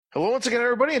Hello once again,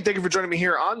 everybody, and thank you for joining me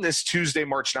here on this Tuesday,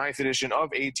 March 9th edition of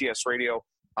ATS Radio.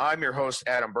 I'm your host,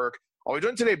 Adam Burke. I'll be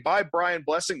joined today by Brian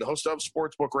Blessing, the host of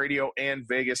Sportsbook Radio and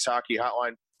Vegas Hockey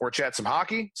Hotline. We're chat some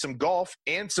hockey, some golf,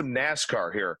 and some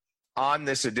NASCAR here on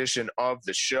this edition of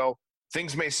the show.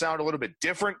 Things may sound a little bit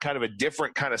different, kind of a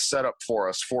different kind of setup for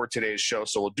us for today's show,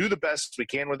 so we'll do the best we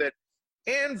can with it.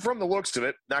 And from the looks of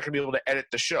it, not going to be able to edit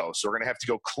the show, so we're going to have to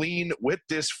go clean with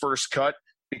this first cut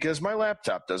because my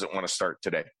laptop doesn't want to start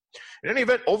today. In any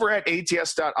event, over at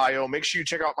ATS.io, make sure you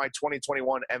check out my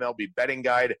 2021 MLB betting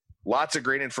guide. Lots of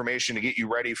great information to get you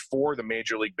ready for the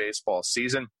Major League Baseball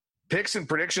season. Picks and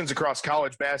predictions across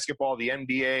college basketball, the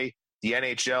NBA, the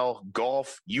NHL,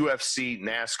 golf, UFC,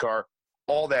 NASCAR,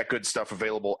 all that good stuff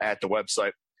available at the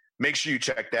website. Make sure you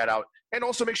check that out. And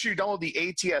also make sure you download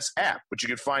the ATS app, which you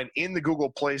can find in the Google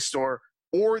Play Store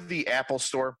or the Apple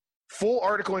Store. Full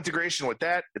article integration with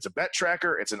that. It's a bet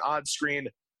tracker. It's an odds screen.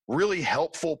 Really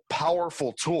helpful,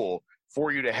 powerful tool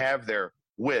for you to have there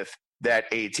with that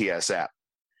ATS app.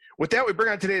 With that, we bring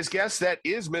on today's guest. That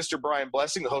is Mr. Brian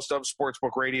Blessing, the host of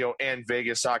Sportsbook Radio and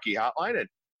Vegas Hockey Hotline. And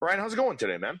Brian, how's it going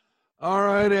today, man? All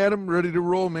right, Adam, ready to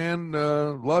roll, man.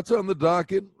 Lots on the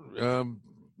docket.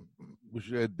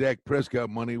 Wish I had Dak Prescott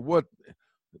money. What?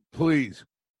 Please,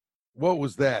 what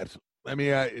was that? I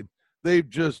mean, they've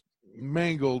just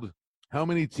mangled how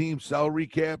many teams' salary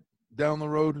cap down the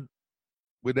road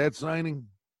with that signing?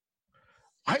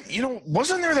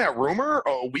 Wasn't there that rumor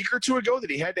a week or two ago that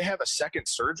he had to have a second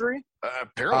surgery?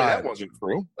 Apparently that wasn't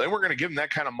true. They weren't going to give him that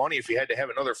kind of money if he had to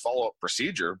have another follow-up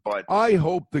procedure. But I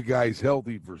hope the guy's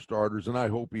healthy for starters, and I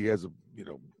hope he has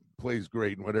plays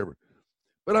great and whatever.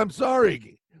 But I'm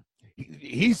sorry.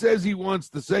 He says he wants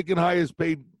the second highest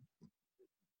paid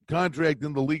contract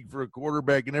in the league for a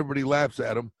quarterback, and everybody laughs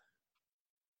at him.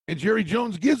 And Jerry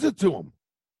Jones gives it to him.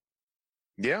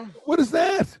 Yeah. What is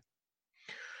that?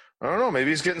 I don't know. Maybe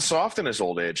he's getting soft in his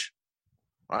old age.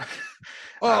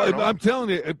 I'm telling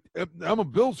you, I'm a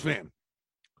Bills fan.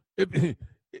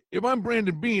 If I'm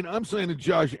Brandon Beane, I'm signing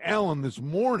Josh Allen this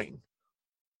morning.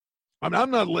 I'm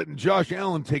not letting Josh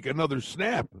Allen take another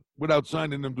snap without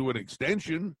signing him to an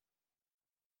extension.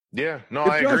 Yeah, no,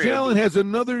 I agree. If Josh Allen has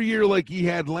another year like he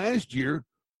had last year,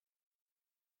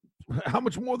 how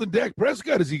much more than Dak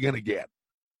Prescott is he going to get?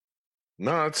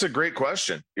 No, that's a great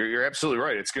question. You're absolutely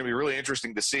right. It's going to be really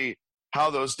interesting to see how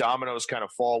those dominoes kind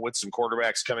of fall with some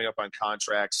quarterbacks coming up on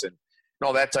contracts and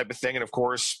all that type of thing. And, of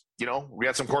course, we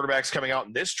got some quarterbacks coming out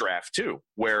in this draft, too,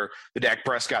 where the Dak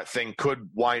Prescott thing could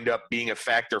wind up being a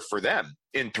factor for them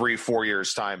in 3-4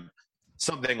 years' time,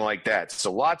 something like that.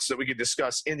 So lots that we could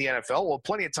discuss in the NFL. We'll have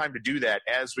plenty of time to do that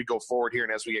as we go forward here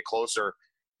and as we get closer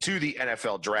to the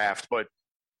NFL draft. But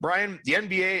Brian, the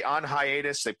NBA on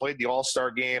hiatus. They played the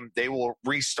All-Star game. They will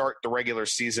restart the regular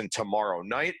season tomorrow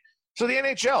night. So the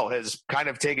NHL has kind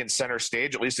of taken center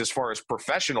stage, at least as far as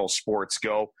professional sports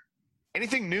go.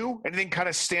 Anything new? Anything kind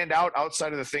of stand out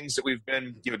outside of the things that we've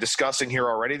been discussing here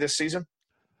already this season?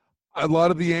 A lot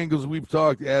of the angles we've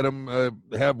talked, Adam,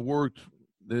 have worked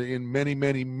in many,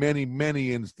 many, many,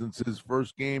 many instances.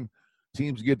 First game,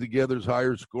 teams get together, is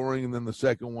higher scoring, and then the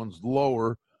second one's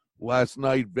lower. Last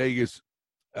night, Vegas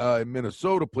in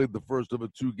Minnesota played the first of a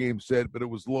 2-game set, but it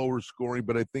was lower scoring.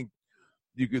 But I think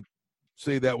you could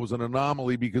say that was an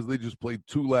anomaly because they just played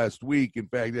 2 last week. In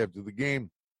fact, after the game,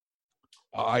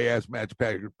 I asked Matt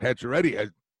Pacioretty, I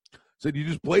said, you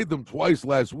just played them twice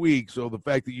last week, so the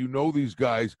fact that you know these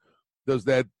guys, does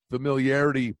that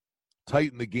familiarity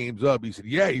tighten the games up? He said,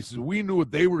 yeah. He says, we knew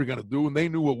what they were going to do, and they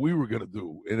knew what we were going to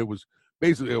do. And it was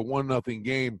basically a 1-0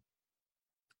 game,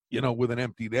 with an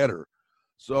empty netter.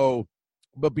 So,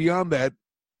 but beyond that,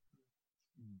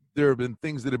 there have been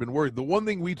things that have been working. The one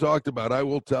thing we talked about, I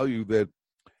will tell you, that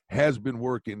has been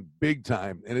working big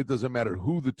time, and it doesn't matter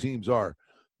who the teams are.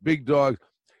 Big dogs.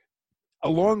 A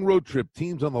long road trip,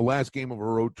 teams on the last game of a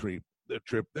road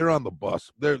trip, they're on the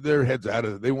bus. Their heads out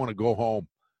of it. They want to go home.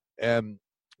 And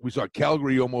we saw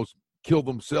Calgary almost kill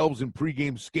themselves in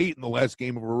pregame skate in the last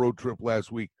game of a road trip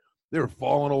last week. They were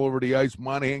falling all over the ice.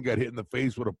 Monahan got hit in the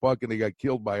face with a puck, and they got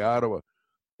killed by Ottawa.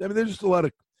 I mean, there's just a lot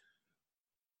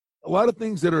of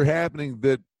things that are happening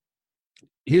that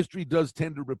history does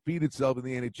tend to repeat itself in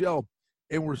the NHL,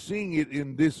 and we're seeing it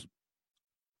in this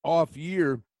off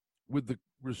year with the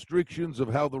restrictions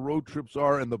of how the road trips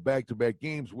are and the back-to-back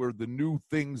games, where the new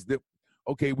things that,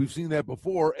 okay, we've seen that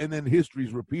before, and then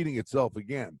history's repeating itself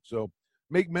again. So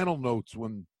make mental notes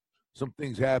when some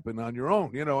things happen on your own.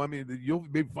 You'll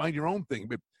maybe find your own thing.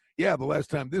 But, yeah, the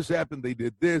last time this happened, they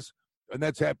did this. And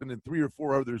that's happened in 3 or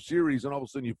 4 other series, and all of a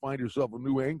sudden you find yourself a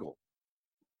new angle.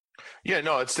 Yeah,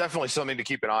 no, it's definitely something to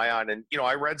keep an eye on. And,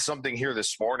 I read something here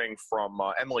this morning from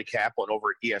Emily Kaplan over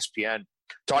at ESPN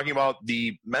talking about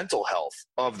the mental health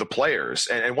of the players.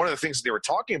 And one of the things that they were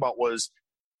talking about was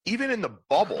even in the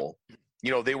bubble,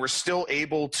 they were still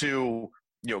able to,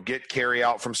 get carry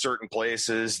out from certain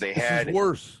places. They had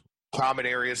worse common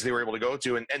areas they were able to go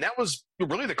to. And that was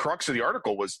really the crux of the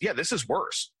article was, this is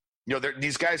worse.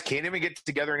 These guys can't even get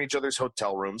together in each other's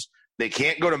hotel rooms. They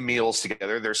can't go to meals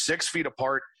together. They're 6 feet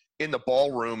apart in the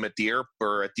ballroom at the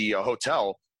or at the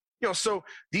hotel. So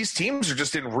these teams are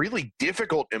just in really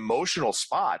difficult emotional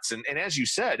spots. And as you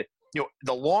said,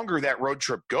 the longer that road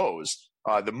trip goes,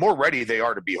 the more ready they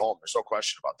are to be home. There's no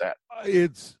question about that.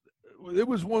 It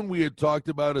was one we had talked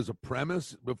about as a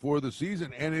premise before the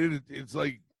season, and it's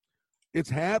like it's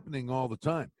happening all the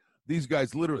time. These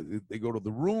guys literally, they go to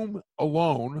the room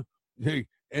alone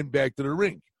and back to the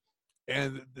rink.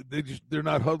 And they're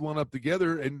not huddling up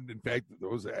together. And in fact,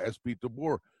 those asked Pete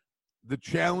DeBoer the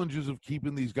challenges of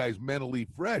keeping these guys mentally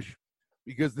fresh,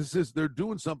 because they're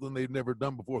doing something they've never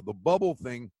done before. The bubble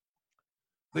thing,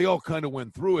 they all kind of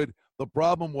went through it. The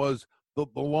problem was the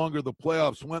longer the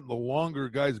playoffs went, the longer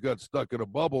guys got stuck in a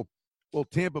bubble. Well,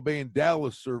 Tampa Bay and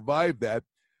Dallas survived that.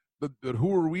 But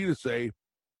who are we to say,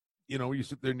 you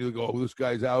sit there and you go, oh, this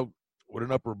guy's out with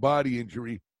an upper body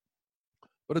injury.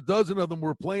 But a dozen of them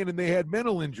were playing, and they had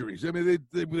mental injuries. I mean,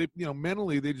 they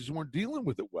mentally, they just weren't dealing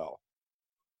with it well.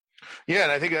 Yeah,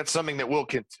 and I think that's something that will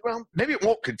continue. Well, maybe it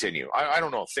won't continue. I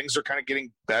don't know. Things are kind of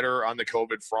getting better on the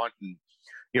COVID front, and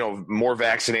more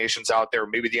vaccinations out there.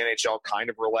 Maybe the NHL kind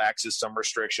of relaxes some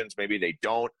restrictions. Maybe they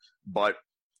don't. But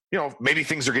maybe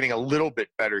things are getting a little bit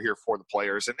better here for the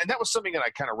players. And that was something that I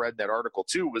kind of read in that article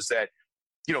too. Was that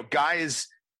guys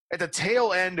at the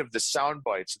tail end of the sound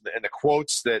bites and the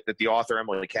quotes that the author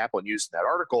Emily Kaplan used in that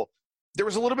article, there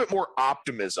was a little bit more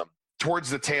optimism towards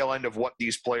the tail end of what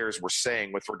these players were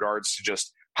saying with regards to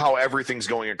just how everything's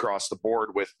going across the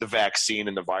board with the vaccine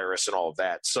and the virus and all of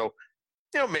that. So,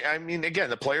 I mean, again,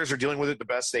 the players are dealing with it the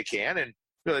best they can, and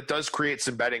it does create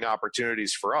some betting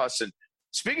opportunities for us. And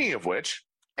speaking of which,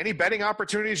 any betting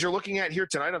opportunities you're looking at here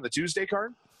tonight on the Tuesday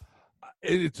card?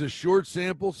 It's a short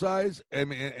sample size,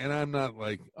 and I'm not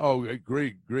like, oh,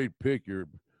 great pick. You're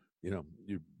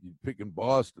picking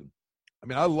Boston. I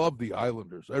mean, I love the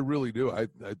Islanders. I really do. I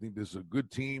think this is a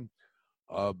good team,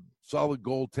 solid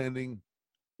goaltending,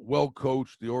 well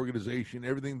coached. The organization,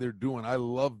 everything they're doing. I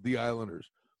love the Islanders,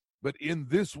 but in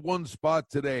this one spot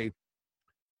today,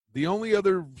 the only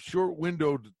other short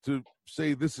window to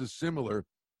say this is similar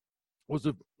was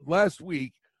last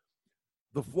week.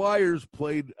 The Flyers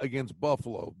played against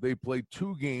Buffalo. They played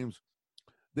 2 games.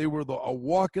 They were a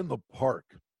walk in the park.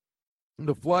 And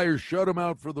the Flyers shut them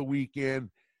out for the weekend.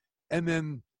 And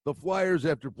then the Flyers,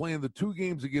 after playing the 2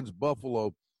 games against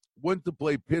Buffalo, went to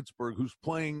play Pittsburgh, who's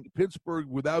playing Pittsburgh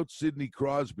without Sidney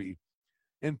Crosby,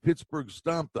 and Pittsburgh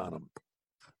stomped on them.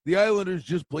 The Islanders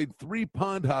just played 3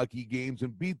 pond hockey games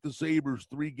and beat the Sabres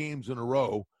 3 games in a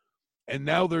row. And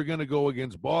now they're going to go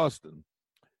against Boston.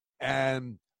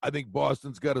 And I think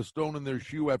Boston's got a stone in their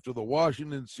shoe after the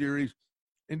Washington series.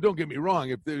 And don't get me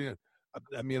wrong,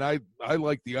 I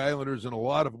like the Islanders in a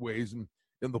lot of ways. And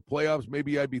in the playoffs,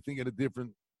 maybe I'd be thinking a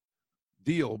different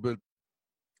deal. But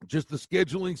just the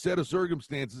scheduling set of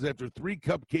circumstances after 3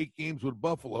 cupcake games with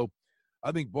Buffalo,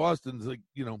 I think Boston's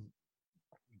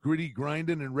gritty,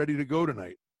 grinding, and ready to go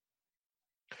tonight.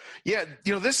 Yeah,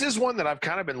 this is one that I've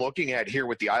kind of been looking at here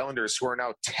with the Islanders, who are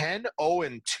now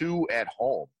 10-0-2 at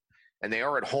home. And they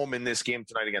are at home in this game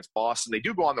tonight against Boston. They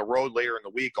do go on the road later in the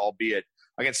week, albeit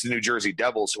against the New Jersey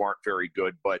Devils, who aren't very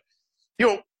good. But,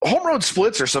 home road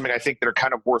splits are something I think that are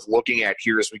kind of worth looking at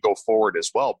here as we go forward as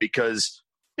well, because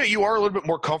you are a little bit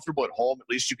more comfortable at home. At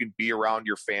least you can be around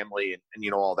your family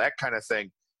and all that kind of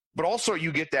thing. But also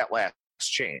you get that last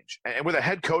change. And with a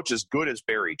head coach as good as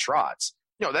Barry Trotz,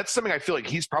 that's something I feel like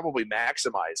he's probably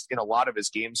maximized in a lot of his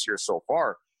games here so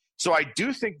far. So I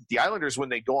do think the Islanders, when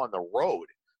they go on the road,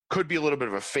 could be a little bit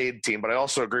of a fade team, but I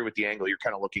also agree with the angle you're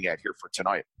kind of looking at here for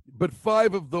tonight. But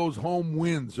 5 of those home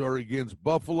wins are against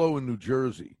Buffalo and New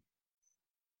Jersey.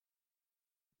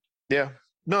 Yeah,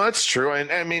 no, that's true.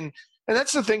 And I mean, and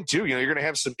that's the thing too, you're going to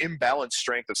have some imbalanced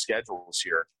strength of schedules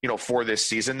here, for this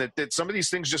season that some of these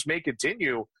things just may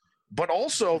continue, but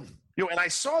also, and I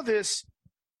saw this,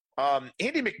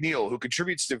 Andy McNeil, who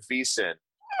contributes to VSiN,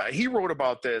 he wrote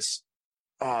about this,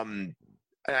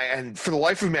 and for the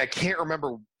life of me, I can't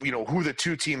remember, who the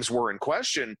 2 teams were in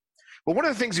question. But one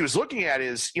of the things he was looking at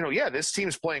is, this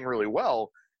team's playing really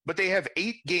well, but they have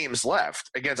 8 games left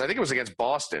against, I think it was against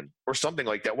Boston or something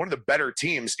like that, one of the better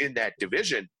teams in that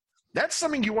division. That's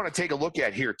something you want to take a look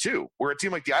at here too, where a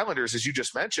team like the Islanders, as you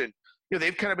just mentioned,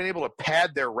 they've kind of been able to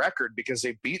pad their record because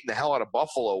they've beaten the hell out of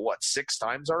Buffalo, 6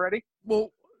 times already?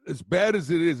 Well, as bad as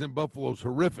it is, and Buffalo's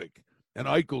horrific, and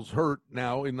Eichel's hurt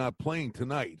now and not playing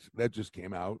tonight. That just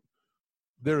came out.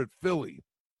 They're at Philly.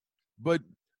 But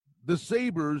the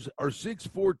Sabres are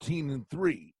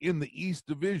 6-14-3 in the East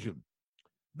Division.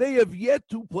 They have yet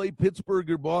to play Pittsburgh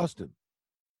or Boston.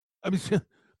 I mean, so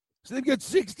they've got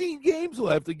 16 games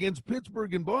left against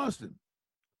Pittsburgh and Boston.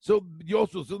 So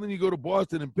then you go to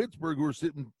Boston and Pittsburgh, who are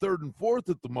sitting 3rd and 4th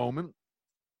at the moment.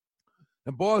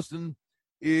 And Boston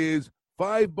is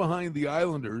 5 behind the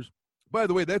Islanders. By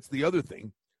the way, that's the other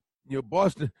thing.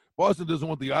 Boston doesn't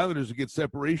want the Islanders to get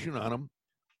separation on them.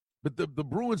 But the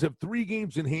Bruins have 3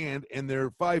 games in hand, and they're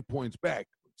 5 points back.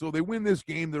 So they win this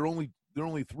game. They're only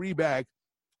 3 back.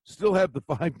 Still have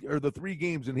the 3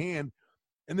 games in hand.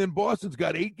 And then Boston's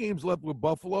got 8 games left with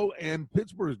Buffalo, and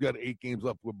Pittsburgh's got 8 games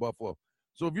left with Buffalo.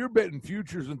 So if you're betting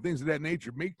futures and things of that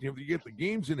nature, you get the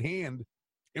games in hand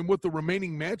and what the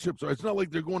remaining matchups are. It's not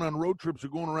like they're going on road trips or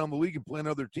going around the league and playing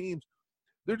other teams.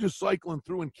 They're just cycling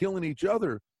through and killing each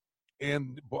other.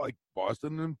 And like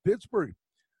Boston and Pittsburgh,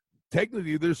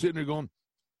 technically they're sitting there going,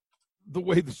 the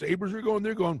way the Sabres are going,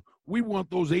 they're going, we want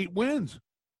those 8 wins.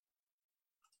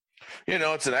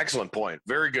 It's an excellent point.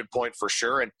 Very good point for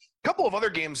sure. And a couple of other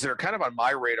games that are kind of on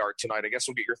my radar tonight. I guess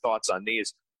we'll get your thoughts on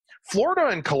these. Florida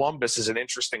and Columbus is an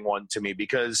interesting one to me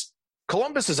because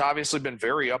Columbus has obviously been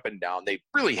very up and down. They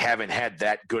really haven't had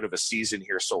that good of a season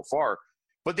here so far.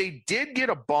 But they did get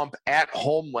a bump at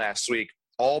home last week,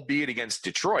 albeit against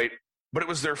Detroit. But it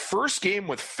was their first game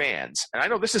with fans. And I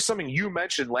know this is something you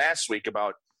mentioned last week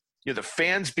about the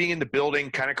fans being in the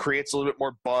building kind of creates a little bit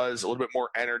more buzz, a little bit more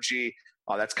energy.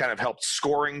 That's kind of helped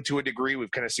scoring to a degree.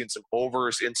 We've kind of seen some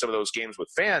overs in some of those games with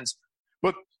fans.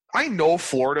 But I know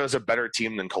Florida is a better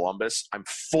team than Columbus. I'm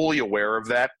fully aware of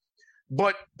that.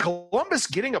 But Columbus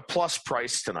getting a plus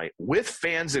price tonight with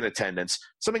fans in attendance,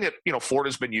 something that,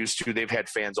 Florida's been used to. They've had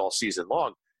fans all season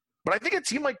long. But I think a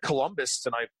team like Columbus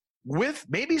tonight, with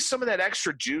maybe some of that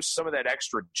extra juice, some of that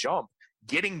extra jump,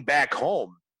 getting back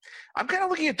home, I'm kind of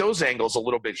looking at those angles a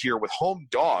little bit here with home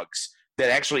dogs that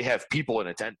actually have people in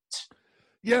attendance.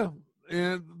 Yeah,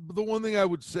 and the one thing I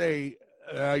would say,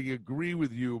 I agree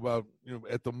with you about,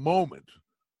 at the moment,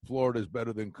 Florida is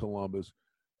better than Columbus.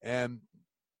 And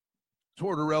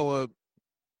Tortorella,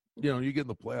 you get in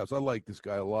the playoffs. I like this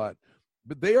guy a lot.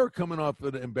 But they are coming off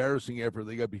an embarrassing effort.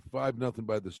 They got to be 5-0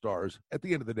 by the Stars. At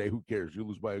the end of the day, who cares? You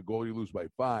lose by a goal, you lose by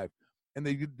 5. And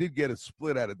they did get a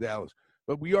split out of Dallas.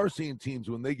 But we are seeing teams,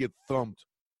 when they get thumped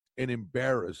and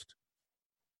embarrassed,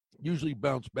 usually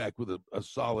bounce back with a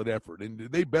solid effort. And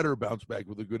they better bounce back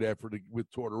with a good effort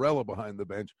with Tortorella behind the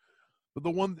bench.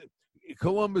 But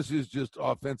Columbus is just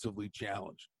offensively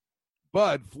challenged.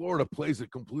 But Florida plays a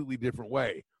completely different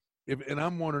way. And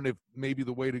I'm wondering if maybe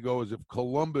the way to go is if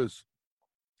Columbus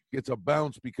gets a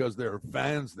bounce because there are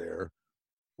fans there.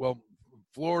 Well,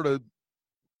 Florida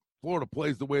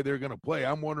plays the way they're going to play.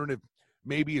 I'm wondering if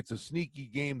maybe it's a sneaky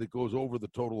game that goes over the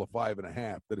total of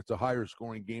 5.5, that it's a higher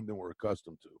scoring game than we're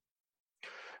accustomed to.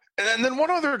 And then one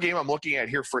other game I'm looking at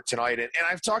here for tonight, and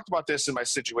I've talked about this in my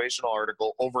situational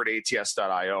article over at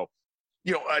ATS.io.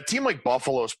 A team like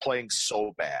Buffalo is playing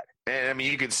so bad. And, I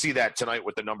mean, you can see that tonight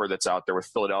with the number that's out there with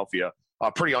Philadelphia,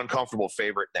 a pretty uncomfortable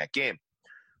favorite in that game.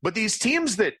 But these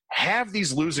teams that have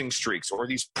these losing streaks or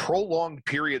these prolonged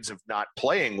periods of not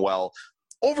playing well,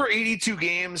 over 82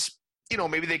 games,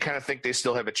 maybe they kind of think they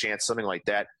still have a chance, something like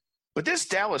that. But this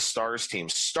Dallas Stars team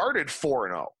started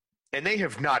 4-0, and they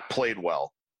have not played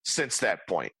well since that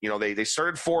point. They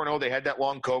started 4-0. They had that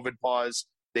long COVID pause.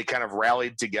 They kind of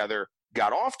rallied together,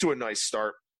 got off to a nice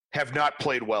start, have not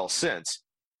played well since.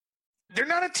 They're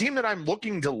not a team that I'm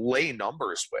looking to lay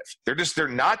numbers with. They're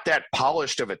not that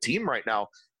polished of a team right now.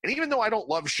 And even though I don't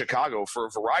love Chicago for a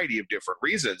variety of different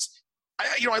reasons,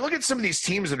 I look at some of these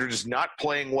teams that are just not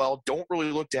playing well, don't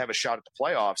really look to have a shot at the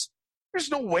playoffs. There's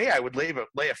no way I would lay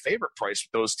a favorite price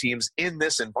with those teams in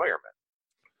this environment.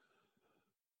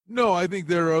 No, I think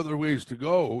there are other ways to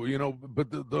go,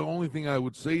 but the only thing I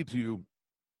would say to you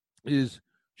is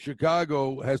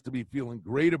Chicago has to be feeling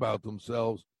great about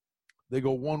themselves. They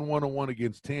go 1-1-1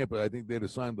 against Tampa. I think they'd have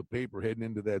signed the paper heading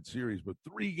into that series, but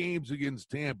 3 games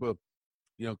against Tampa,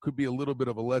 could be a little bit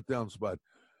of a letdown spot.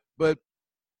 But,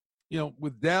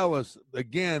 with Dallas,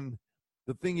 again,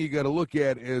 the thing you got to look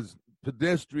at is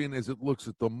pedestrian as it looks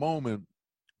at the moment,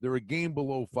 they're a game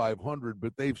below 500,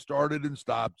 but they've started and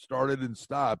stopped.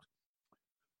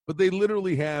 But they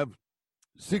literally have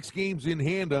 6 games in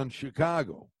hand on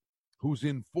Chicago, who's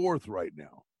in 4th right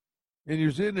now. And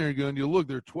you're sitting there going,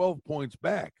 they're 12 points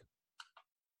back.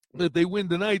 If they win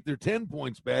tonight, they're 10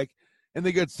 points back, and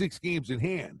they got 6 games in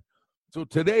hand. So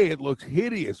today it looks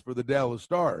hideous for the Dallas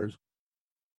Stars.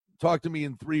 Talk to me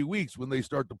in 3 weeks when they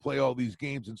start to play all these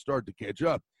games and start to catch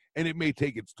up. And it may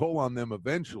take its toll on them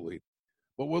eventually.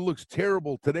 But what looks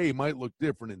terrible today might look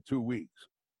different in 2 weeks.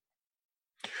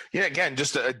 Yeah, again,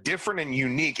 just a different and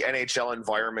unique NHL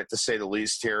environment, to say the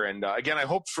least here. And again, I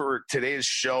hope for today's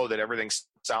show that everything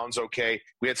sounds okay.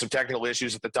 We had some technical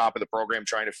issues at the top of the program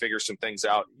trying to figure some things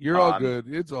out. You're all good.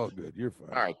 It's all good. You're fine.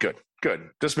 All right,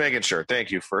 good. Just making sure. Thank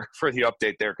you for the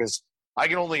update there, because I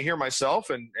can only hear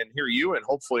myself and hear you, and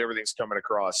hopefully everything's coming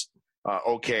across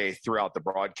okay throughout the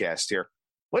broadcast here.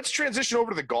 Let's transition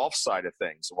over to the golf side of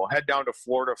things. We'll head down to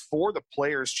Florida for the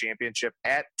Players' Championship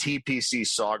at TPC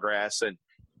Sawgrass. And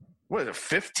what is it,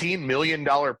 $15 million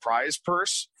prize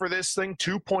purse for this thing?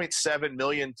 $2.7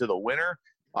 million to the winner.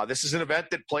 This is an event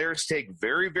that players take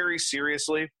very, very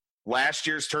seriously. Last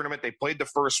year's tournament, they played the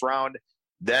first round.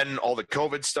 Then all the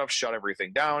COVID stuff shut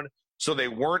everything down, so they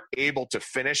weren't able to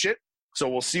finish it. So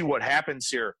we'll see what happens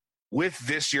here with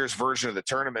this year's version of the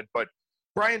tournament. But,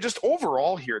 Brian, just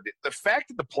overall here, the fact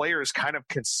that the players kind of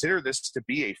consider this to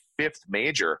be a 5th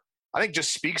major, I think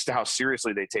just speaks to how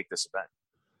seriously they take this event.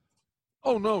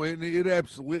 Oh, no, it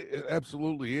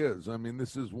absolutely is. I mean,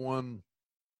 this is one,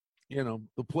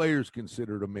 the players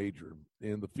consider it a major,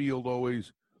 and the field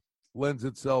always lends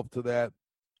itself to that,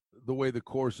 the way the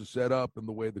course is set up and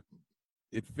the way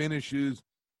it finishes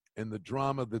and the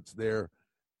drama that's there.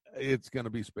 It's going to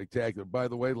be spectacular. By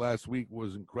the way, last week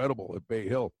was incredible at Bay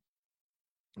Hill.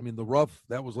 I mean, the rough,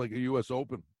 that was like a U.S.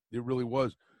 Open. It really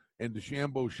was. And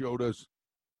DeChambeau showed us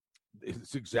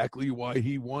it's exactly why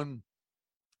he won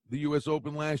the U.S.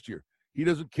 Open last year. He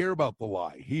doesn't care about the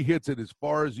lie. He hits it as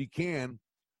far as he can,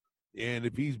 and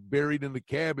if he's buried in the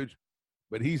cabbage,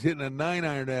 but he's hitting a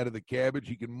 9-iron out of the cabbage,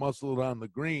 he can muscle it on the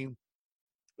green.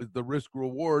 The risk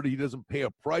reward, he doesn't pay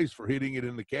a price for hitting it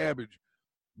in the cabbage.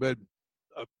 But,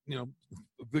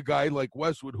 the guy like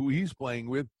Westwood, who he's playing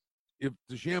with, if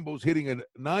DeChambeau's hitting a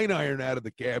 9-iron out of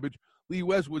the cabbage, Lee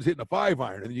Westwood's hitting a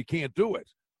 5-iron, and you can't do it.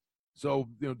 So,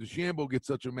 DeChambeau gets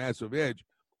such a massive edge.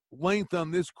 Length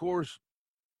on this course,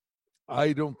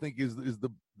 I don't think is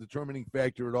the determining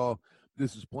factor at all.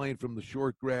 This is playing from the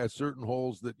short grass, certain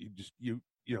holes that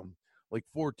like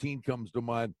 14 comes to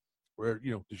mind, where,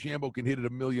 DeChambeau can hit it a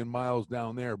million miles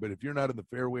down there, but if you're not in the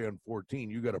fairway on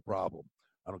 14, you got a problem.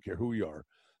 I don't care who you are.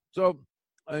 So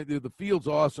the field's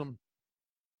awesome.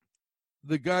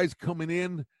 The guys coming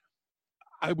in,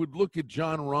 I would look at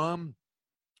John Rahm,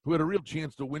 who had a real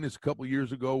chance to win this a couple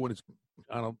years ago when it's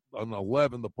on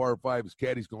 11, the par 5, his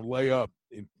caddy's going to lay up,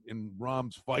 and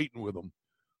Rahm's fighting with him.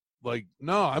 Like,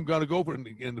 no, I'm going to go for it.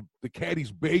 And the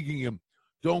caddy's begging him,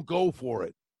 don't go for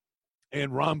it.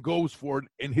 And Rahm goes for it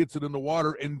and hits it in the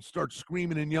water and starts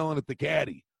screaming and yelling at the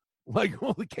caddy. Like,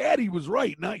 well, the caddy was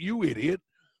right, not you, idiot.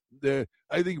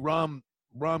 I think Rahm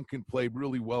can play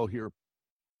really well here.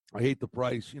 I hate the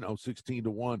price,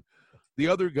 16-1. The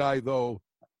other guy, though,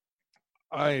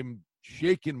 I'm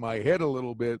shaking my head a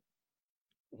little bit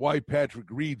why Patrick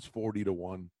Reed's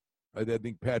 40-1. I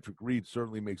think Patrick Reed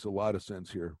certainly makes a lot of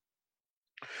sense here.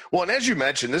 Well, and as you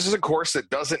mentioned, this is a course that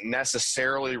doesn't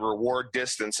necessarily reward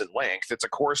distance and length. It's a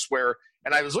course where,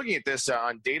 and I was looking at this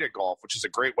on Data Golf, which is a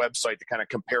great website to kind of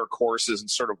compare courses and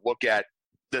sort of look at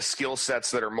the skill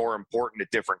sets that are more important at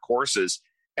different courses.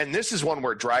 And this is one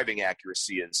where driving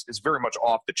accuracy is very much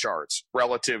off the charts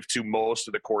relative to most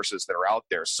of the courses that are out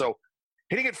there. So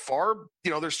hitting it far,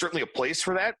 there's certainly a place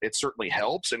for that. It certainly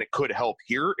helps, and it could help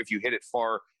here if you hit it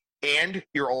far and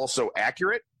you're also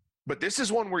accurate. But this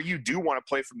is one where you do want to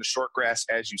play from the short grass,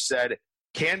 as you said.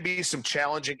 Can be some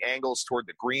challenging angles toward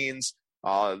the greens.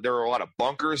 There are a lot of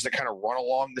bunkers that kind of run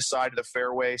along the side of the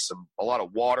fairway, a lot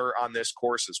of water on this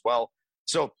course as well.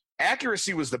 So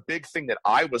accuracy was the big thing that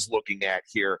I was looking at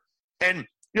here. And,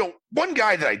 one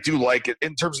guy that I do like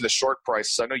in terms of the short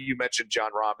prices, I know you mentioned John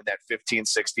Rahm in that 15,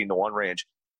 16-1 range.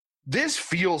 This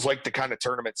feels like the kind of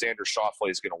tournament Xander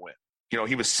Schauffele is going to win.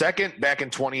 He was second back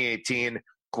in 2018.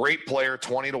 Great player,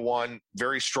 20-1,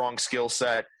 very strong skill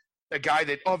set. A guy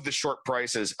that, of the short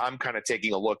prices, I'm kind of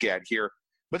taking a look at here.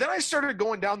 But then I started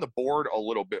going down the board a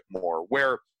little bit more,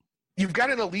 where you've got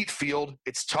an elite field.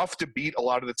 It's tough to beat a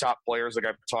lot of the top players like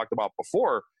I've talked about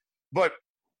before. But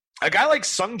a guy like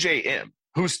Sungjae Im,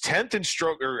 who's 10th in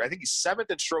stroke, or I think he's 7th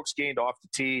in strokes gained off the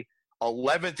tee,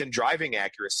 11th in driving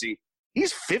accuracy,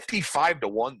 he's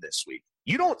 55-1 this week.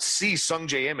 You don't see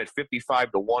Sungjae Im at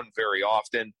 55-1 very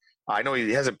often. I know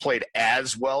he hasn't played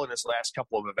as well in his last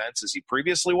couple of events as he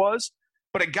previously was,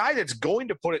 but a guy that's going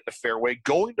to put it in the fairway,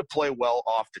 going to play well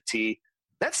off the tee,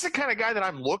 that's the kind of guy that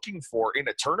I'm looking for in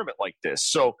a tournament like this.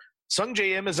 So Sung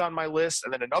J M is on my list,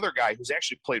 and then another guy who's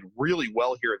actually played really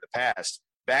well here in the past,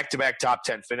 back-to-back top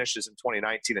 10 finishes in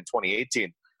 2019 and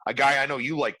 2018. A guy I know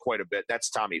you like quite a bit, that's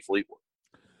Tommy Fleetwood.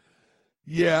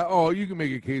 Yeah, you can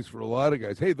make a case for a lot of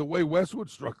guys. Hey, the way Westwood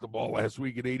struck the ball last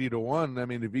week at 80-1, I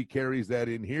mean, if he carries that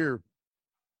in here,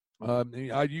 you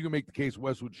can make the case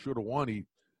Westwood should have won. He,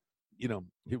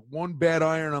 hit one bad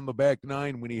iron on the back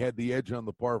nine when he had the edge on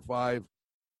the par 5,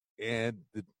 and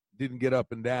it didn't get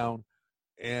up and down,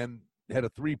 and had a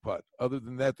 3-putt. Other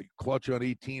than that, the clutch on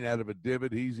 18 out of a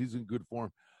divot, he's in good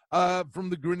form. From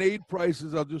the grenade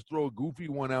prices, I'll just throw a goofy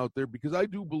one out there because I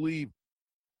do believe,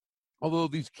 although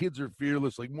these kids are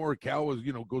fearless, like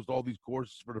Morikawa, goes to all these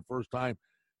courses for the first time,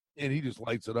 and he just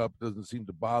lights it up, doesn't seem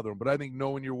to bother him. But I think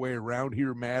knowing your way around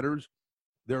here matters.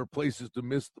 There are places to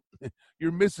miss.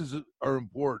 Your misses are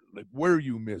important, like where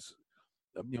you miss.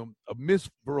 A miss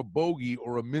for a bogey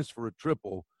or a miss for a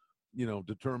triple,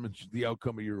 determines the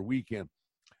outcome of your weekend.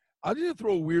 I'll just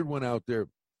throw a weird one out there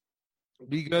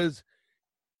because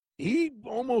he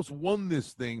almost won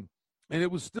this thing, and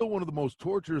it was still one of the most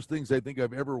torturous things I think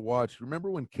I've ever watched. Remember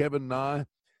when Kevin Na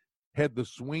had the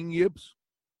swing yips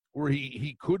where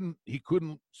he couldn't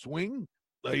swing?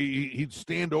 Like he'd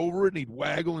stand over it and he'd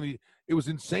waggle, and it was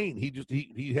insane.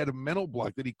 He had a mental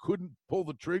block that he couldn't pull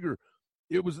the trigger.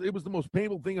 It was the most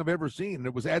painful thing I've ever seen, and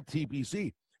it was at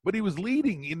TPC. But he was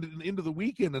leading into the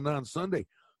weekend and on Sunday.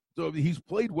 So he's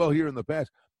played well here in the past.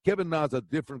 Kevin Na's a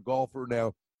different golfer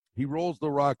now. He rolls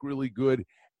the rock really good,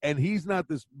 and he's not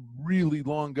this really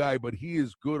long guy, but he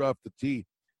is good off the tee.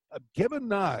 Kevin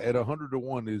Na at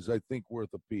 100-1 is, I think,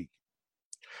 worth a peek.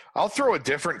 I'll throw a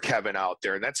different Kevin out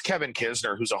there, and that's Kevin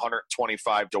Kisner, who's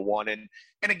 125-1.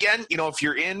 And again, if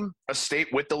you're in a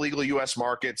state with the legal U.S.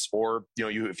 markets, or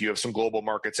if you have some global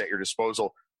markets at your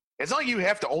disposal, it's not like you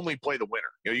have to only play the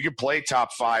winner. You can play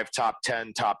top 5, top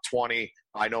 10, top 20.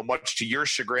 I know, much to your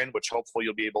chagrin, which hopefully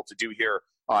you'll be able to do here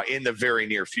in the very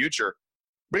near future.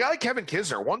 But a guy like Kevin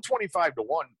Kisner, 125-1,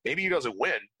 maybe he doesn't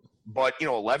win, but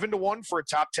 11-1 for a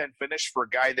top 10 finish for a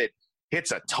guy that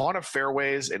hits a ton of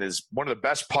fairways and is one of the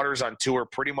best putters on tour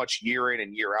pretty much year in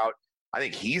and year out. I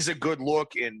think he's a good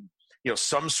look in,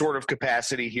 some sort of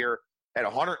capacity here. At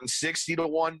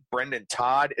 160-1, Brendan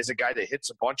Todd is a guy that hits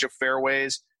a bunch of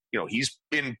fairways. He's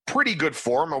in pretty good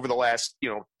form over the last,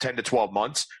 10 to 12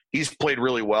 months. He's played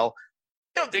really well.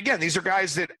 Again, these are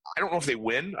guys that I don't know if they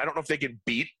win. I don't know if they can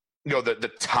beat,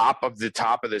 the top of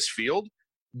this field.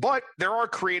 But there are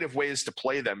creative ways to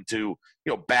play them to,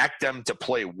 back them to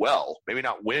play well. Maybe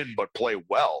not win, but play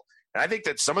well. And I think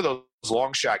that some of those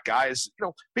long shot guys,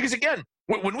 because again,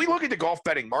 when we look at the golf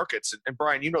betting markets, and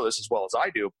Brian, you know this as well as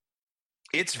I do,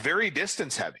 it's very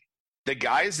distance heavy. The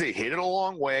guys that hit it a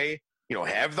long way,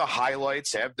 have the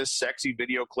highlights, have the sexy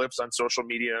video clips on social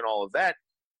media and all of that.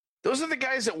 Those are the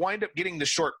guys that wind up getting the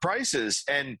short prices.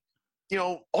 And,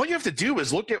 all you have to do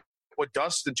is look at what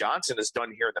Dustin Johnson has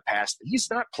done here in the past. He's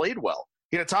not played well.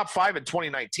 He had a top 5 in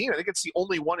 2019. I think it's the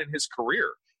only one in his career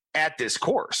at this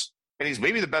course. And he's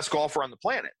maybe the best golfer on the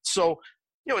planet. So,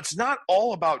 it's not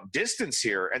all about distance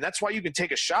here. And that's why you can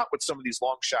take a shot with some of these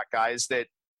long shot guys that,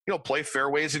 play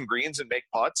fairways and greens and make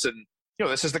putts. And,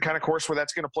 this is the kind of course where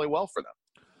that's going to play well for them.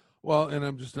 Well, and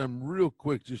I'm real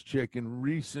quick just checking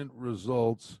recent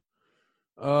results.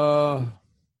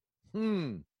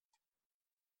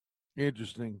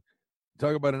 Interesting.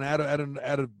 Talk about an out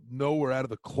of nowhere, out of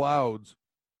the clouds.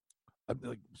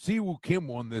 Like Siwoo Kim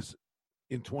won this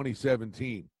in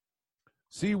 2017.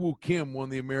 Siwoo Kim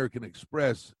won the American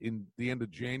Express in the end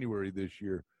of January this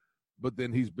year, but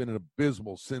then he's been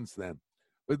abysmal since then.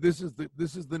 But this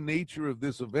is the nature of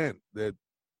this event that,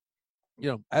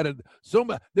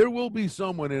 there will be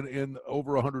someone in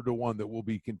over 100-1 that will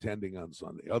be contending on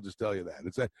Sunday. I'll just tell you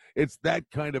that it's that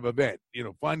kind of event.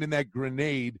 Finding that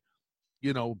grenade,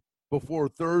 before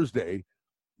Thursday,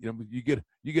 you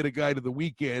get a guy to the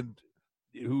weekend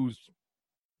who's,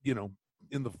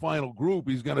 in the final group,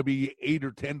 he's going to be 8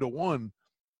 or 10-1,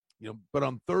 but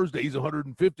on Thursday he's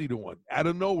 150-1 out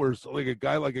of nowhere. So like a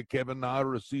guy like a Kevin Na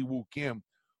or a Siwoo Kim,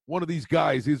 one of these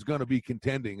guys is going to be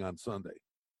contending on Sunday.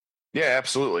 Yeah,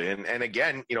 absolutely. And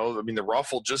again, the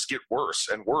rough will just get worse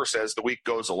and worse as the week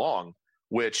goes along,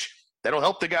 which that'll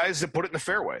help the guys that put it in the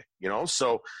fairway,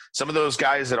 So some of those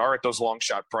guys that are at those long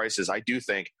shot prices, I do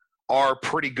think are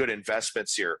pretty good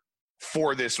investments here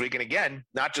for this week. And again,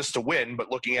 not just to win,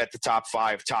 but looking at the top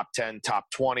 5, top 10, top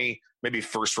 20, maybe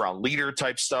first round leader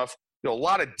type stuff. A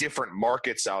lot of different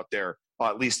markets out there,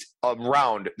 at least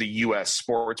around the U.S.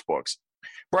 sports books.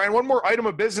 Brian, one more item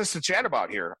of business to chat about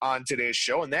here on today's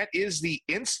show, and that is the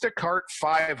Instacart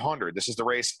 500. This is the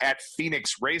race at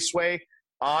Phoenix Raceway.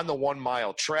 on the 1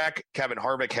 mile track. Kevin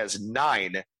Harvick has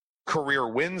 9 career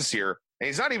wins here, and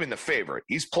he's not even the favorite.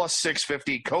 He's plus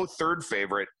 650, co-third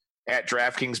favorite at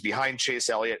DraftKings behind Chase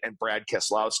Elliott and Brad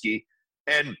Keselowski.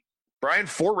 And Brian,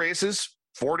 4 races,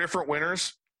 4 different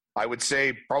winners. I would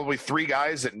say probably 3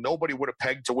 guys that nobody would have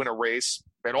pegged to win a race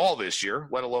at all this year,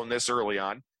 let alone this early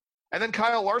on. And then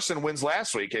Kyle Larson wins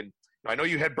last week. And I know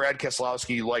you had Brad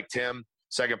Keselowski. You liked him.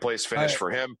 Second place finish for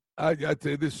him. I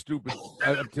tell you, this is stupid.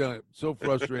 I'm telling you, so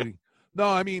frustrating. No,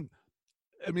 I mean,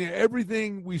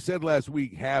 everything we said last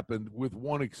week happened with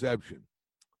one exception.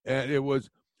 And it was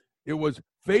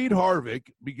fade Harvick,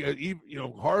 because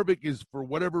Harvick is, for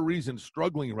whatever reason,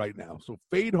 struggling right now. So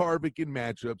fade Harvick in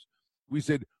matchups. We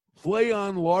said play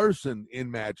on Larson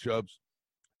in matchups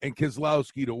and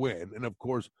Keselowski to win. And of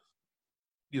course,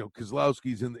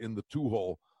 Keselowski's in the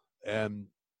 2-hole, and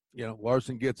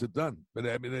Larson gets it done. But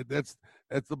I mean, that's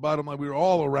the bottom line. We were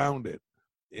all around it,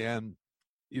 and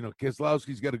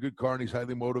Keselowski's got a good car and he's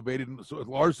highly motivated. And so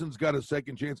Larson's got a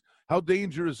second chance. How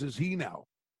dangerous is he now?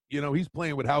 He's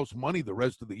playing with house money the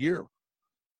rest of the year.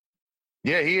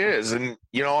 Yeah, he is. And,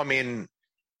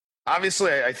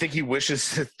 obviously I think he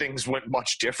wishes that things went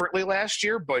much differently last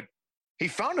year, but he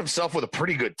found himself with a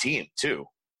pretty good team too.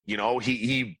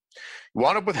 He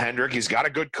wound up with Hendrick. He's got a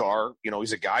good car.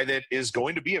 He's a guy that is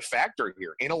going to be a factor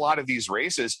here in a lot of these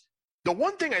races. The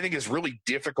one thing I think is really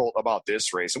difficult about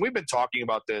this race, and we've been talking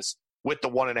about this with the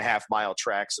 1.5 mile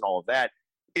tracks and all of that,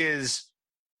 is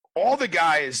all the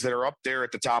guys that are up there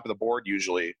at the top of the board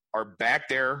usually are back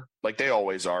there like they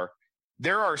always are.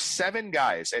 There are 7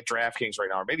 guys at DraftKings right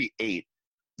now, or maybe 8,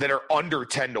 that are under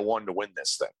 10-1 to win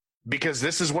this thing, because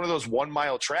this is one of those 1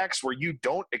 mile tracks where you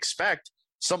don't expect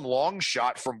some long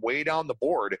shot from way down the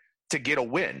board to get a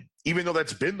win, even though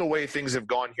that's been the way things have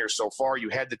gone here so far. You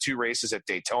had the 2 races at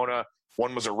Daytona.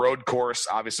 One was a road course.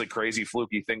 Obviously, crazy,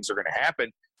 fluky things are going to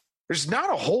happen. There's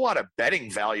not a whole lot of betting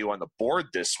value on the board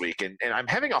this week, and I'm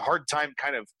having a hard time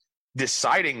kind of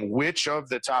deciding which of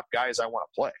the top guys I want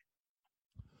to play.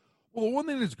 Well, the one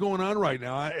thing that's going on right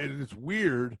now, and it's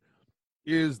weird,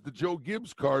 is the Joe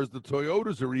Gibbs cars, the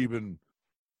Toyotas, are even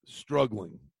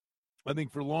struggling. I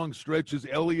think for long stretches,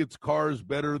 Elliott's car is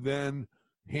better than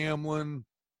Hamlin,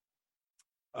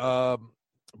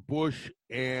 Busch,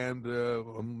 and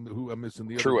who I'm missing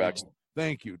the other. Truex.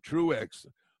 Thank you, Truex.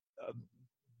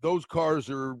 Those cars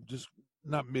are just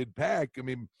not mid-pack. I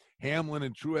mean, Hamlin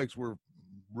and Truex were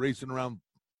racing around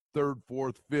 3rd,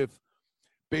 4th, 5th,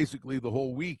 basically the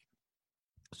whole week.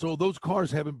 So those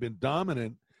cars haven't been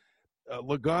dominant.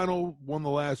 Logano won the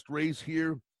last race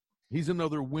here. He's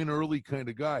another win early kind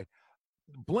of guy.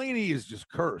 Blaney is just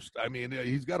cursed. I mean,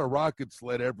 he's got a rocket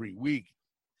sled every week.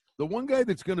 The one guy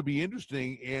that's going to be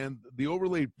interesting, and the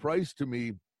overlaid price to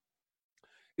me,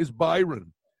 is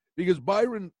Byron, because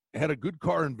Byron had a good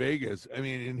car in Vegas. I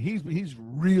mean, and he's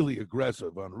really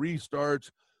aggressive on restarts.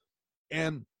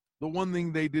 And the one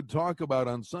thing they did talk about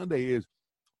on Sunday is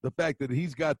the fact that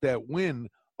he's got that win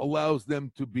allows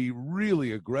them to be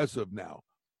really aggressive now.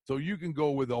 So you can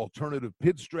go with alternative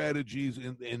pit strategies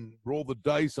and roll the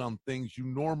dice on things you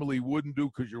normally wouldn't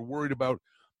do because you're worried about,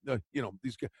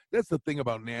 these guys. That's the thing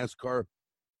about NASCAR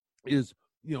is,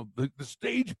 the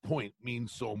stage point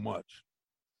means so much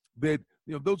that,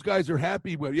 those guys are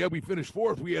happy. Well, yeah, we finished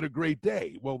 4th. We had a great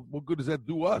day. Well, what good does that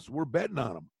do us? We're betting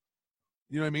on them.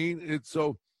 You know what I mean? It's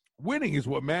so winning is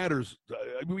what matters.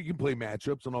 I mean, we can play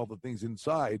matchups and all the things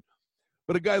inside,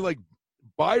 but a guy like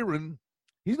Byron,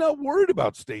 he's not worried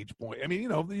about stage point. I mean,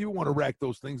 you want to rack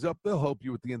those things up. They'll help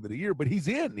you at the end of the year, but he's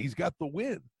in. He's got the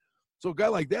win. So a guy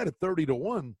like that at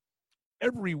 30-1,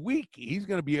 every week he's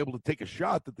going to be able to take a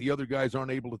shot that the other guys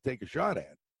aren't able to take a shot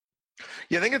at.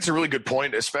 Yeah, I think it's a really good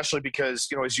point, especially because,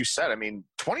 as you said,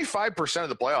 25% of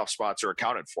the playoff spots are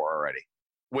accounted for already,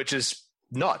 which is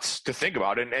nuts to think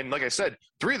about. And like I said,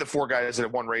 3 of the 4 guys that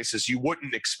have won races you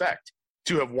wouldn't expect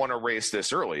to have won a race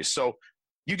this early. So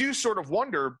you do sort of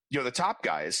wonder, the top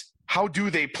guys, how do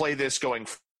they play this going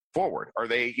forward? Are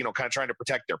they, kind of trying to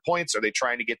protect their points? Are they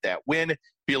trying to get that win,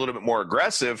 be a little bit more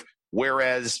aggressive?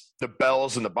 Whereas the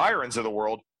Bells and the Byrons of the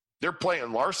world, they're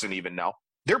playing Larson even now.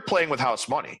 They're playing with house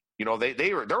money.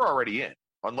 They're already in,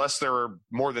 unless there are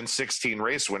more than 16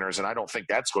 race winners, and I don't think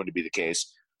that's going to be the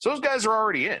case. So those guys are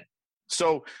already in.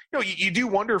 So, you do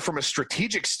wonder from a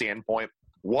strategic standpoint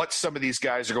what some of these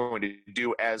guys are going to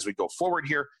do as we go forward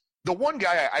here. The one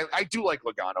guy I do like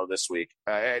Logano this week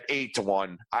at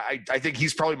 8-1. I think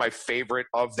he's probably my favorite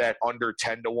of that under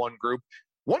 10-1 group.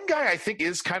 One guy I think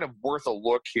is kind of worth a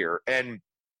look here, and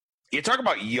you talk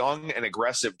about young and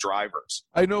aggressive drivers.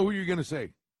 I know who you're going to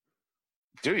say.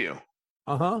 Do you?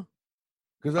 Uh-huh.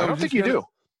 Because I don't think you do.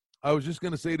 I was just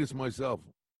going to say this myself.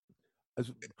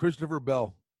 Christopher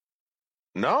Bell.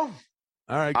 No.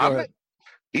 All right, go ahead.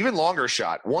 Even longer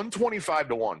shot, 125-1.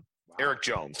 Wow. Eric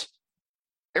Jones.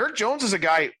 Eric Jones is a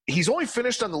guy, he's only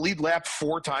finished on the lead lap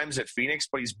 4 times at Phoenix,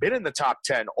 but he's been in the top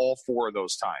 10 all 4 of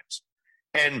those times.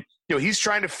 And, he's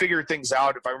trying to figure things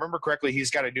out. If I remember correctly,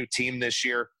 he's got a new team this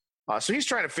year. So he's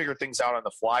trying to figure things out on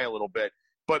the fly a little bit.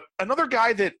 But another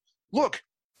guy that, look,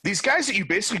 these guys that you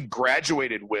basically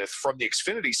graduated with from the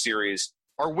Xfinity Series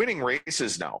are winning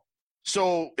races now.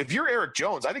 So if you're Eric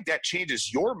Jones, I think that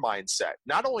changes your mindset,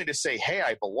 not only to say, hey,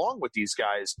 I belong with these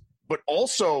guys, but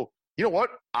also, you know what,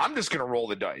 I'm just going to roll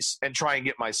the dice and try and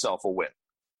get myself a win.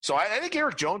 So I think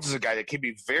Eric Jones is a guy that can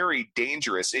be very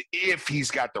dangerous if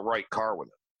he's got the right car with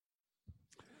him.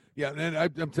 Yeah, and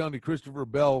I'm telling you, Christopher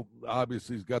Bell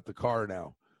obviously has got the car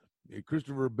now.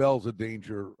 Christopher Bell's a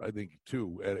danger, I think,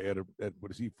 too, at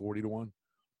what is he, 40-1?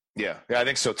 Yeah, I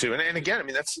think so too. And again, I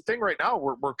mean, that's the thing right now.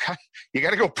 You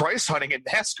got to go price hunting in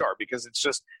NASCAR because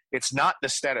it's not the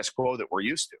status quo that we're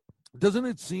used to. Doesn't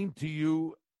it seem to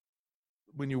you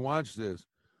when you watch this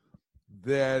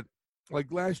that,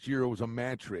 like last year, it was a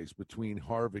match race between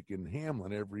Harvick and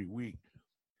Hamlin every week?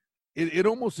 It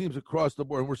almost seems across the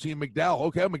board, and we're seeing McDowell.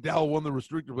 Okay, McDowell won the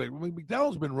restrictor plate. I mean,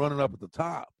 McDowell's been running up at the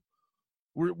top.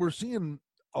 We're seeing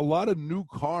a lot of new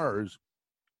cars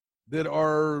that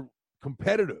are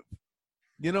competitive.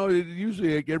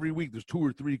 Usually like every week there's 2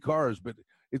 or 3 cars, but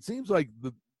it seems like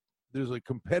there's a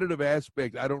competitive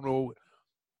aspect. I don't know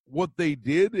what they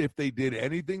did, if they did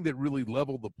anything that really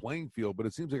leveled the playing field, but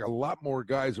it seems like a lot more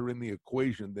guys are in the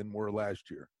equation than were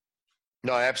last year.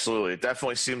 No, absolutely. It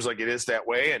definitely seems like it is that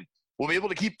way, and we'll be able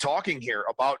to keep talking here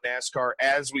about NASCAR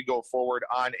as we go forward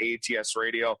on ATS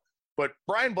Radio. But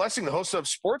Brian Blessing, the host of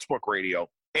Sportsbook Radio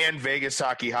and Vegas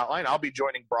Hockey Hotline, I'll be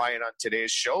joining Brian on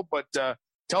today's show, but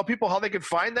tell people how they can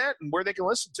find that and where they can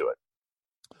listen to it.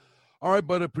 All right,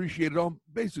 bud, appreciate it all.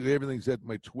 Basically, everything's at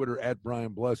my Twitter, at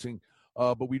Brian Blessing,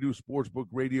 but we do Sportsbook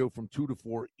Radio from 2 to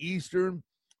 4 Eastern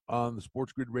on the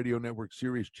Sports Grid Radio Network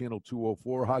Series Channel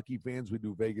 204. Hockey fans, we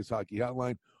do Vegas Hockey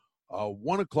Hotline,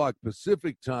 1 o'clock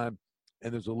Pacific time,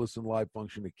 and there's a listen live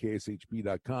function at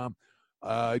kshp.com.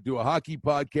 I do a hockey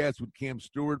podcast with Cam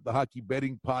Stewart, the Hockey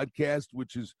Betting Podcast,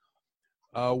 which is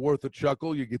worth a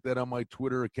chuckle. You get that on my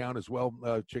Twitter account as well.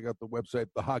 Check out the website,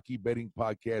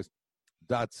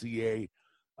 thehockeybettingpodcast.ca.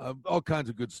 All kinds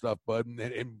of good stuff, bud.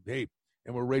 And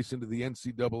we're racing to the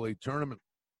NCAA tournament,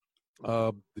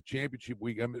 the championship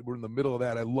week. I mean, we're in the middle of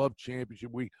that. I love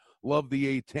championship week. Love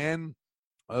the A10.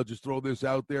 I'll just throw this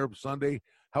out there Sunday.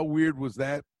 How weird was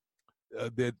that?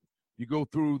 That you go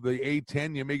through the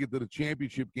A10, you make it to the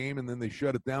championship game, and then they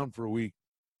shut it down for a week.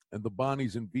 And the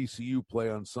Bonnies and VCU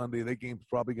play on Sunday. That game's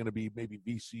probably going to be maybe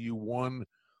VCU 1,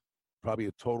 probably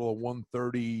a total of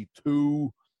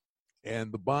 132.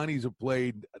 And the Bonnies have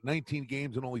played 19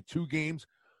 games and only 2 games.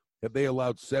 Have they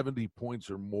allowed 70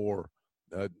 points or more?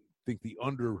 I think the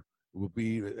under will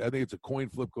be, I think it's a coin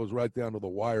flip, goes right down to the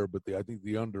wire, but I think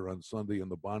the under on Sunday in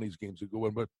the Bonnies games will go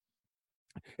in.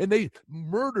 And they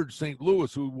murdered St.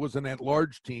 Louis, who was an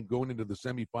at-large team going into the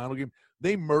semifinal game.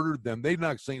 They murdered them. They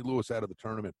knocked St. Louis out of the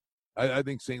tournament. I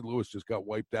think St. Louis just got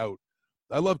wiped out.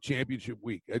 I love championship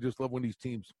week. I just love when these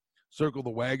teams circle the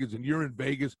wagons. And you're in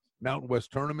Vegas, Mountain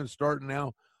West tournament starting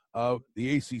now.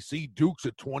 The ACC, Duke's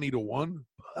at 20-1.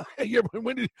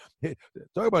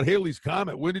 Talk about Haley's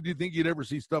Comet. When did you think you'd ever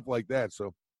see stuff like that?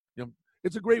 So,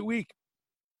 it's a great week.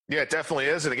 Yeah, it definitely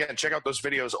is. And again, check out those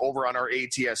videos over on our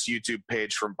ATS YouTube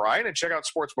page from Brian, and check out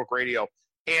Sportsbook Radio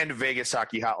and Vegas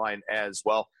Hockey Hotline as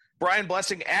well. Brian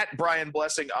Blessing, at Brian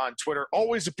Blessing on Twitter.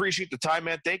 Always appreciate the time,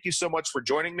 man. Thank you so much for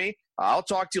joining me. I'll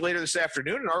talk to you later this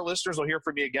afternoon, and our listeners will hear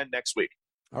from you again next week.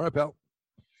 All right, pal.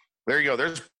 There you go.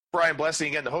 There's Brian Blessing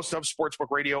again, the host of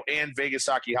Sportsbook Radio and Vegas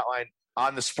Hockey Hotline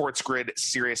on the Sports Grid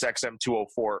Sirius XM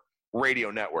 204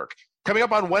 radio network. Coming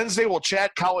up on Wednesday, we'll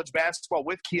chat college basketball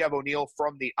with Kiev O'Neill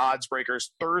from the Odds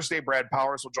Breakers. Thursday, Brad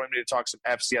Powers will join me to talk some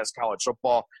FCS college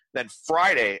football. Then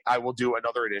Friday, I will do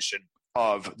another edition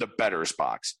of the Bettor's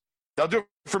Box. That'll do it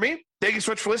for me. Thank you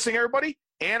so much for listening, everybody,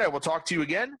 and I will talk to you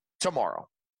again tomorrow.